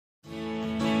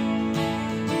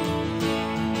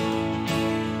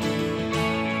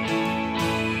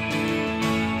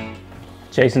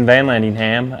Jason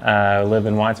Vanlandingham. I live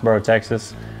in Whitesboro,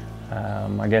 Texas.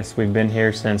 I guess we've been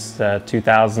here since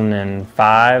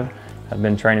 2005. I've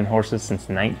been training horses since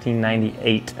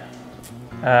 1998.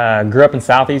 Grew up in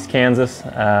southeast Kansas.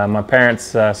 My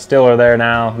parents still are there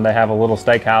now. They have a little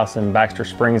steakhouse in Baxter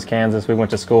Springs, Kansas. We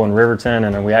went to school in Riverton,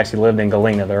 and we actually lived in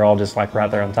Galena. They're all just like right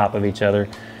there on top of each other.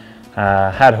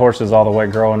 Had horses all the way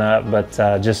growing up, but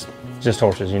just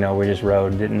horses, you know. We just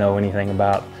rode, didn't know anything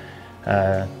about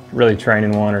really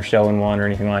training one or showing one or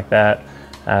anything like that.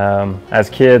 As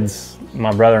kids,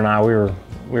 my brother and I,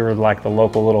 we were like the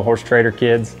local little horse trader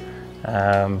kids.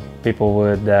 People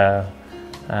would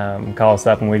call us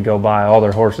up and we'd go buy all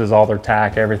their horses, all their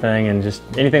tack, everything, and just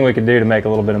anything we could do to make a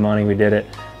little bit of money, we did it.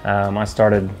 I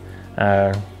started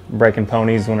breaking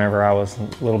ponies whenever I was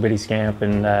a little bitty scamp,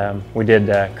 and we did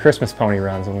Christmas pony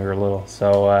runs when we were little.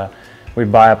 So we'd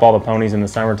buy up all the ponies in the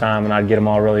summertime, and I'd get them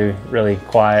all really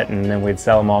quiet, and then we'd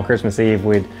sell them all Christmas Eve.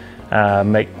 We'd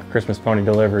make Christmas pony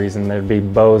deliveries, and there'd be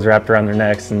bows wrapped around their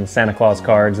necks and Santa Claus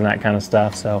cards and that kind of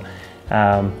stuff. So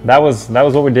that was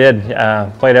what we did.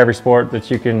 Played every sport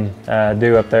that you can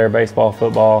do up there: baseball,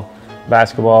 football,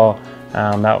 basketball.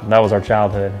 That was our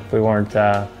childhood. If we weren't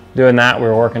doing that, we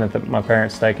were working at my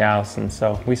parents' steakhouse, and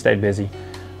so we stayed busy.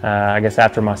 I guess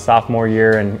after my sophomore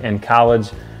year in college,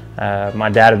 my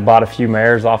dad had bought a few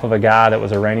mares off of a guy that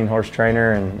was a reining horse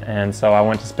trainer, and so I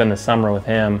went to spend the summer with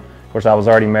him. Of course, I was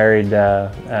already married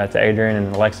to Adrian,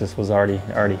 and Alexis was already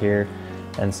here,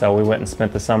 and so we went and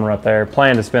spent the summer up there.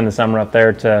 Planned to spend the summer up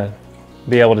there to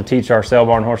be able to teach our sale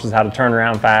barn horses how to turn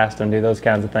around fast and do those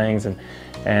kinds of things, and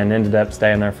ended up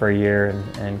staying there for a year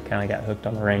and kind of got hooked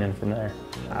on the reining from there.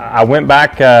 I went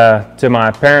back to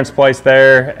my parents' place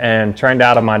there and trained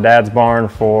out of my dad's barn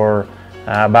for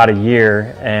about a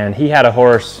year, and he had a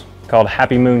horse called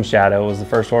Happy Moon Shadow. It was the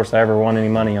first horse I ever won any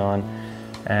money on,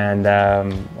 and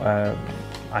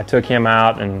I took him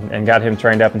out and got him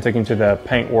trained up and took him to the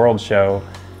Paint World show,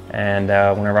 and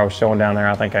whenever I was showing down there,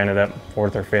 I think I ended up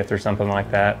 4th or 5th or something like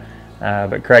that,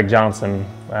 but Craig Johnson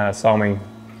saw me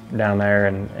down there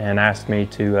and asked me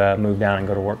to move down and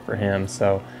go to work for him.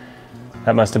 So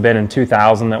that must have been in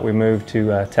 2000 that we moved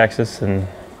to Texas and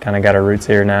kind of got our roots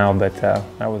here now. But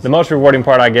that was the most rewarding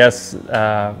part, I guess,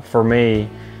 for me.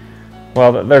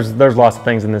 Well, there's lots of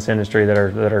things in this industry that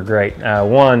are great.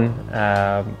 One,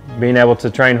 being able to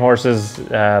train horses,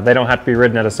 they don't have to be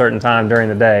ridden at a certain time during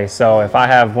the day. So if I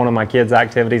have one of my kids'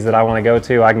 activities that I want to go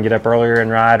to, I can get up earlier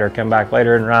and ride, or come back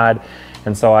later and ride.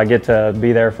 And so I get to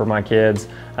be there for my kids.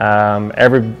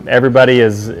 Everybody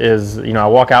is, you know, I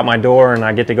walk out my door and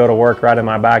I get to go to work right in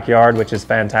my backyard, which is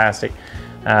fantastic.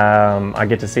 I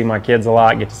get to see my kids a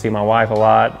lot, get to see my wife a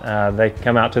lot. They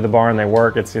come out to the barn, they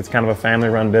work. It's kind of a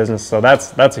family-run business, so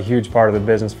that's a huge part of the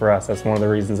business for us. That's one of the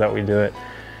reasons that we do it.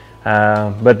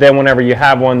 But then whenever you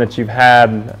have one that you've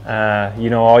had,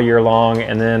 you know, all year long,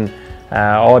 and then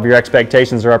all of your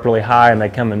expectations are up really high, and they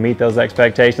come and meet those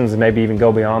expectations and maybe even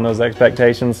go beyond those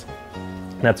expectations,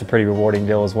 that's a pretty rewarding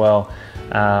deal as well.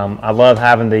 I love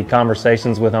having the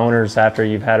conversations with owners after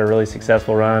you've had a really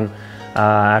successful run.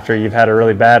 After you've had a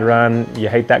really bad run, you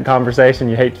hate that conversation,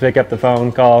 you hate to pick up the phone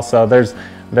call. So there's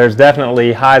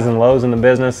definitely highs and lows in the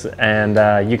business,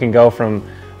 and you can go from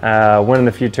winning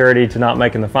the Futurity to not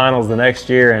making the finals the next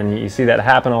year, and you see that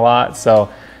happen a lot. So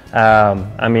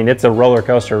I mean, it's a roller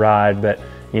coaster ride, but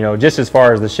you know, just as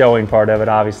far as the showing part of it,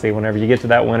 obviously, whenever you get to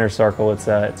that winner's circle, it's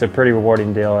a pretty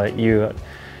rewarding deal.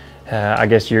 I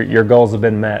guess your goals have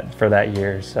been met for that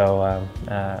year. So,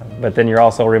 but then you're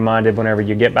also reminded whenever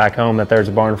you get back home that there's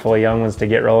a barn full of young ones to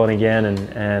get rolling again,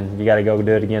 and you got to go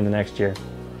do it again the next year.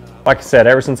 Like I said,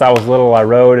 ever since I was little, I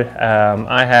rode.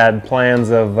 I had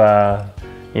plans of,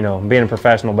 you know, being a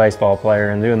professional baseball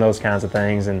player and doing those kinds of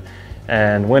things,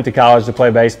 and went to college to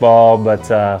play baseball, but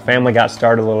family got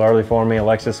started a little early for me.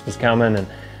 Alexis was coming,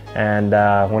 and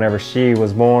whenever she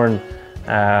was born,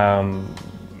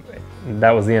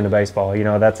 that was the end of baseball. You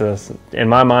know, that's in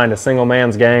my mind, a single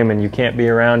man's game, and you can't be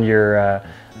around your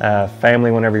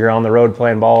family whenever you're on the road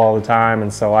playing ball all the time,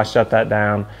 and so I shut that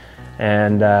down.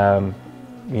 And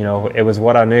you know, it was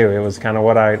what I knew. It was kind of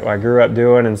what I grew up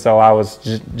doing, and so I was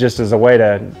just as a way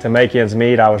to make ends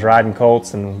meet, I was riding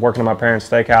colts and working at my parents'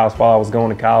 steakhouse while I was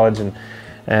going to college,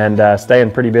 and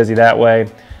staying pretty busy that way.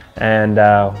 And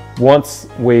once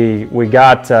we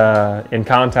got in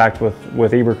contact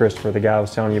with Eber Christopher, the guy I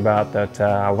was telling you about that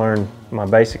I learned my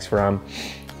basics from,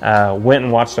 went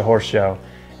and watched a horse show.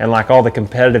 And like all the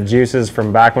competitive juices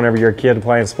from back whenever you're a kid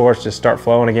playing sports just start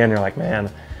flowing again. You're like, man,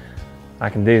 I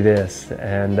can do this.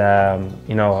 And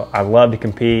you know, I love to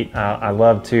compete. I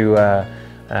love to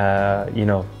you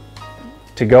know,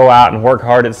 to go out and work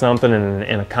hard at something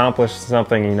and accomplish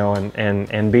something, you know,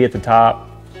 and be at the top,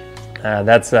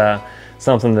 that's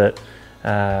something that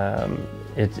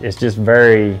it's just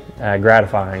very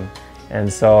gratifying.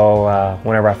 And so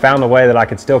whenever I found a way that I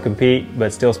could still compete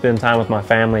but still spend time with my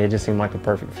family, it just seemed like the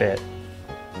perfect fit.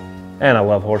 And I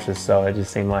love horses, so it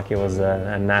just seemed like it was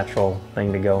a natural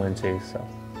thing to go into. So.